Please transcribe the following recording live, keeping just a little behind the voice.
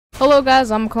Hello guys,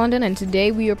 I'm Clendon and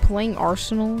today we are playing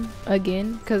Arsenal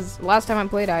again because last time I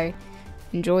played I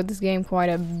enjoyed this game quite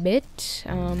a bit.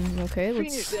 Okay,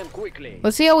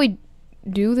 let's see how we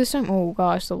do this time. Oh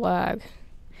gosh, the lag.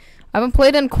 I haven't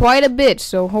played in quite a bit,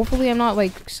 so hopefully I'm not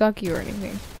like sucky or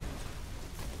anything.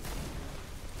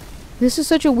 This is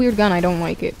such a weird gun, I don't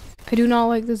like it. I do not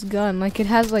like this gun, like it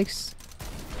has like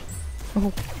oh,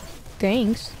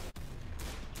 thanks.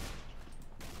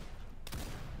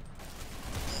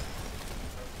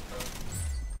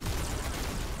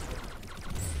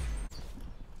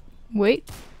 Wait.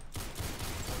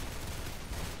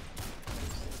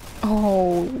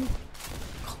 Oh,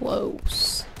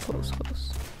 close. Close.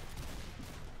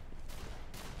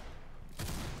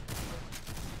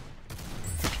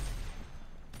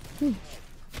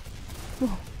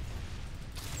 Whoa.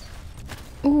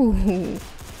 Ooh.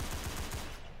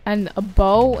 And a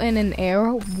bow and an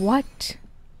arrow? What?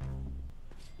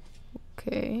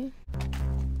 Okay.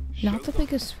 Not the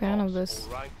biggest fan of this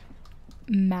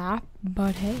map,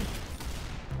 but hey.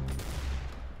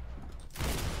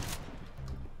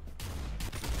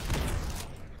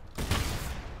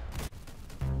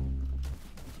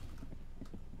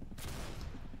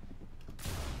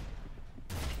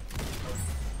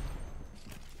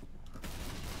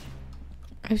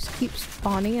 I just keep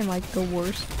spawning in like the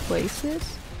worst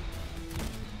places.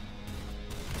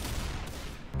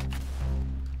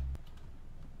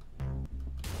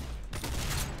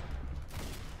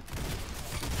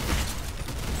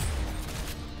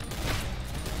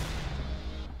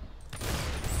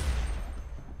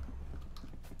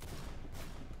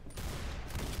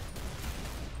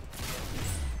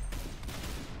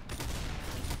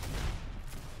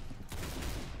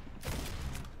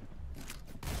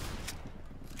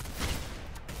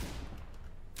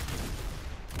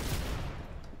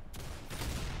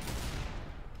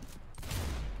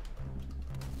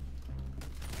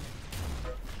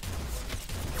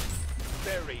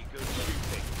 Very good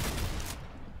shooting.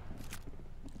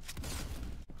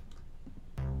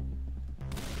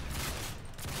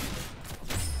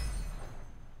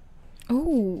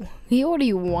 Oh, he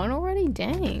already won already?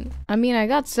 Dang. I mean, I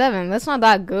got 7. That's not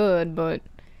that good, but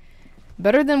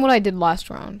better than what I did last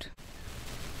round.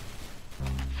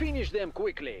 Finish them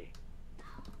quickly.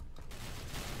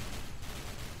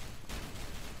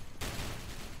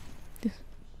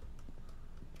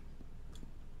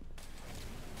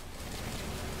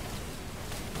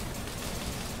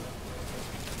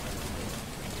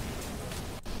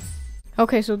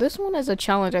 Okay, so this one is a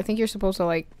challenge. I think you're supposed to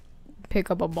like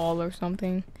pick up a ball or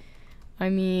something. I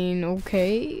mean,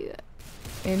 okay.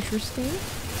 Interesting.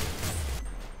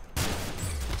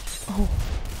 Oh.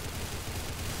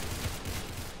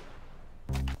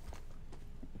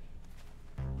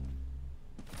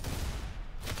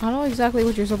 I don't know exactly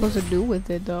what you're supposed to do with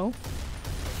it though.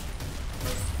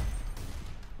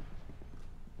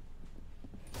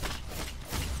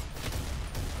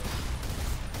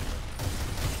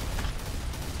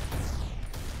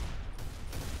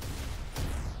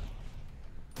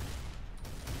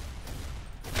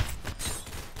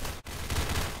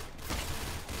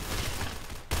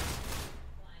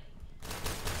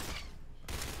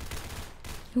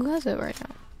 Who has it right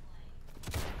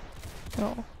now?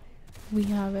 Oh, we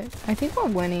have it. I think we're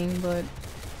winning, but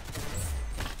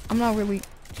I'm not really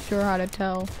sure how to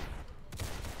tell.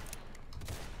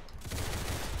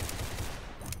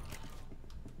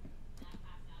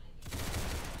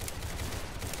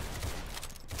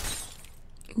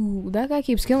 Ooh, that guy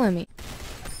keeps killing me.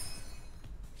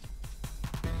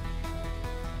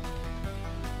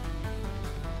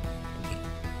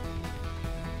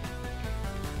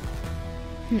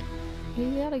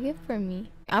 You got a gift from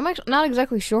me. I'm actually not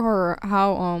exactly sure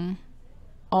how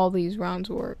all these rounds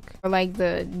work, or like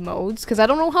the modes, because I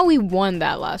don't know how we won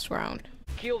that last round.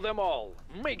 Kill them all.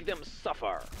 Make them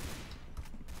suffer.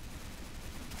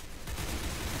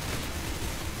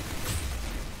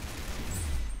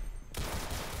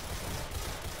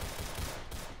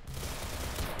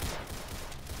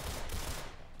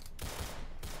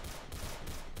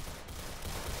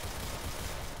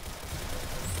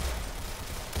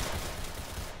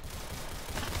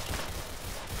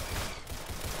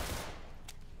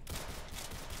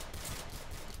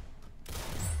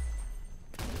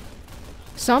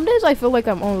 Some days I feel like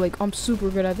I'm super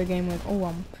good at the game, like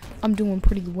I'm doing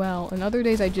pretty well, and other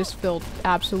days I just feel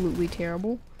absolutely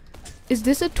terrible. Is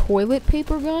this a toilet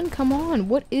paper gun? Come on,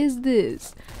 what is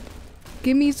this?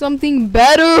 Give me something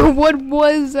better. What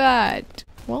was that?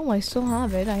 Well, I still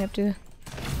have it. I have to.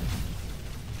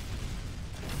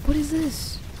 What is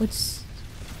this? What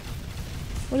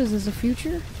is this, a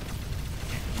future?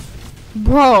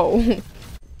 Bro.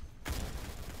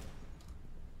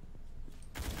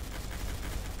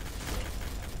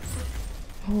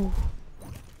 Oh.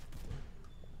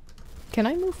 Can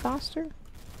I move faster?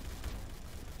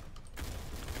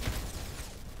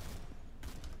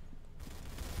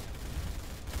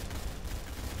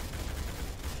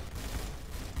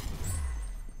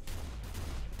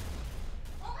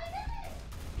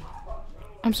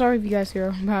 I'm sorry if you guys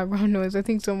hear background noise. I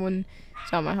think someone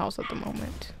is at my house at the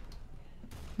moment.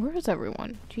 Where is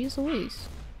everyone? Jeez Louise.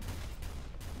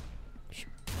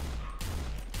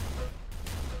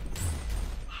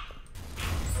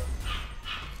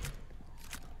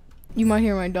 You might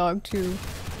hear my dog too.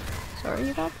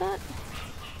 Sorry about that.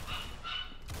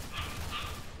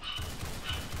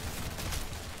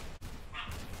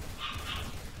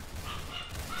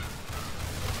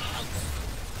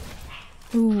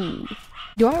 Ooh.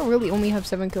 Do I really only have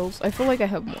 7 kills? I feel like I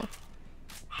have more.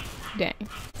 Dang.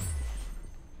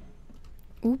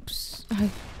 Oops.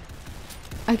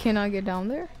 I cannot get down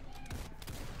there.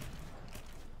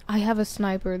 I have a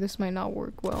sniper. This might not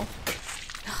work well.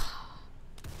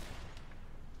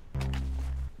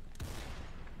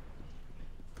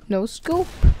 No scope?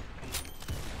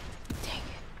 Dang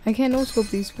it. I can't no scope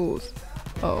these fools.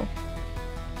 Oh.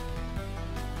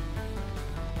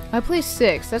 I play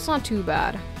 6. That's not too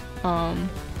bad.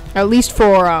 At least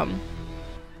for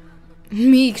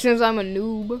me, since I'm a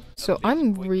noob. So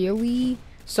I'm really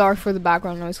sorry for the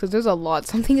background noise because there's a lot.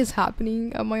 Something is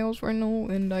happening at my house right now,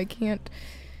 and I can't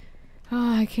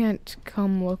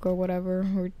come look or whatever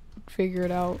or figure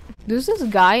it out. There's this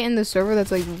guy in the server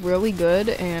that's like really good,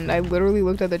 and I literally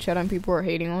looked at the chat and people are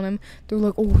hating on him. They're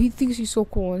like, oh, he thinks he's so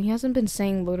cool, and he hasn't been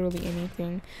saying literally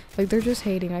anything. Like, they're just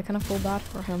hating. I kind of feel bad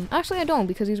for him. Actually, I don't,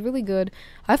 because he's really good.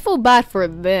 I feel bad for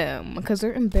them because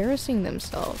they're embarrassing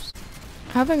themselves.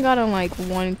 I haven't gotten like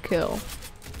 1 kill.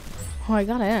 Oh, I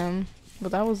got him,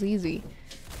 but that was easy.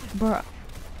 Bruh.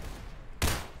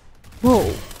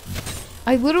 Whoa.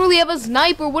 I literally have a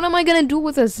sniper. What am I gonna do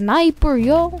with a sniper,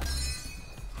 yo?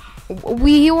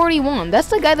 He already won. That's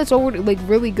the guy that's already like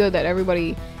really good that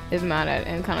everybody is mad at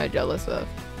and kind of jealous of.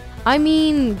 I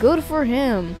mean, good for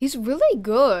him. He's really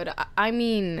good. I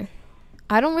mean,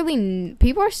 I don't really.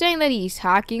 People are saying that he's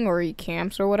hacking or he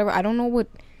camps or whatever. I don't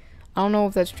know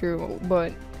if that's true,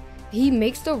 but he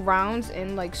makes the rounds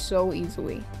in like so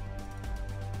easily.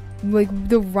 Like,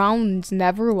 the rounds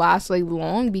never last like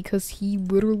long because he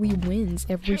literally wins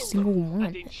every single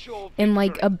one in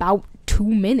like about 2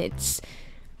 minutes,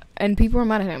 and people are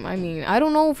mad at him. I mean, I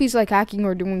don't know if he's like hacking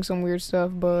or doing some weird stuff,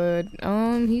 but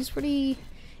he's pretty.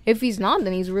 If he's not,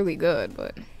 then he's really good.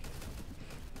 But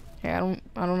yeah,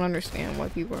 I don't understand why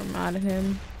people are mad at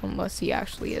him unless he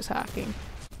actually is hacking.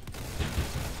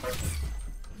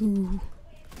 Ooh.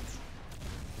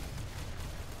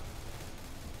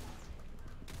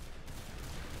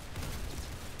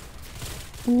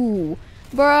 Ooh,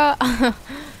 bruh.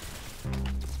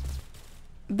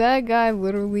 That guy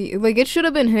literally, like, it should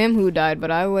have been him who died, but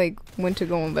I like went to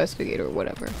go investigate or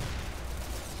whatever.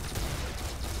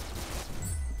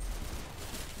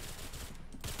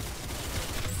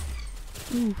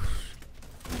 Oof.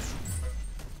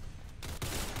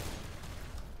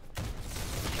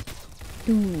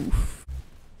 Oof.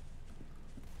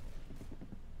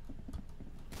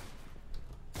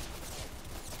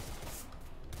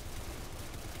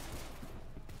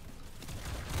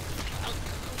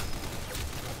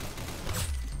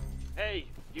 Hey,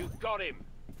 you got him.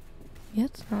 Yeah,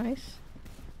 it's nice.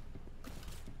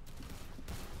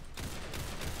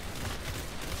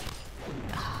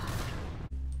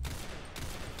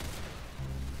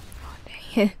 Oh,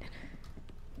 dang it.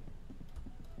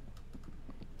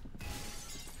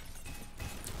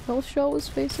 He'll show his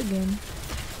face again.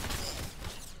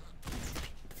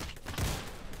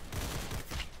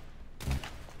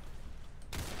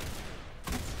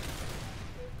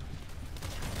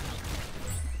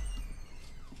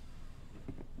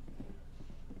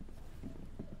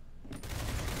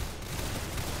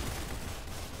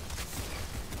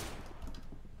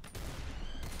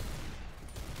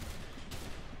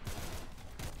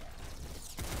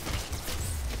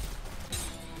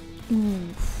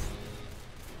 Oof.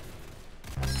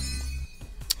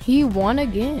 He won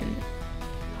again.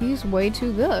 He's way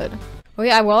too good. Oh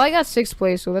yeah, well, I got 6th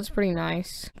place, so that's pretty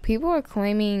nice. People are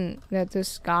claiming that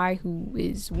this guy who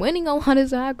is winning a lot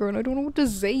is a hacker, and I don't know what to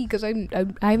say because I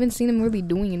haven't seen him really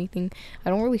doing anything. I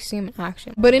don't really see him in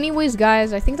action. But anyways,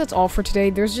 guys, I think that's all for today.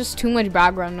 There's just too much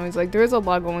background noise. Like, there's a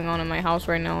lot going on in my house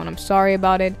right now, and I'm sorry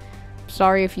about it.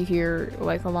 Sorry if you hear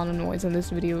like a lot of noise in this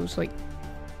video. It's like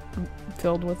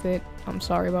filled with it. I'm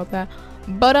sorry about that.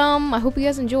 But I hope you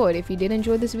guys enjoyed. If you did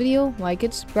enjoy this video, like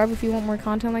it, subscribe if you want more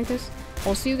content like this.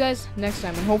 I'll see you guys next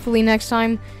time, and hopefully next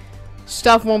time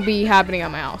stuff won't be happening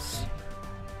at my house.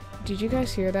 Did you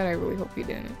guys hear that? I really hope you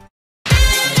didn't.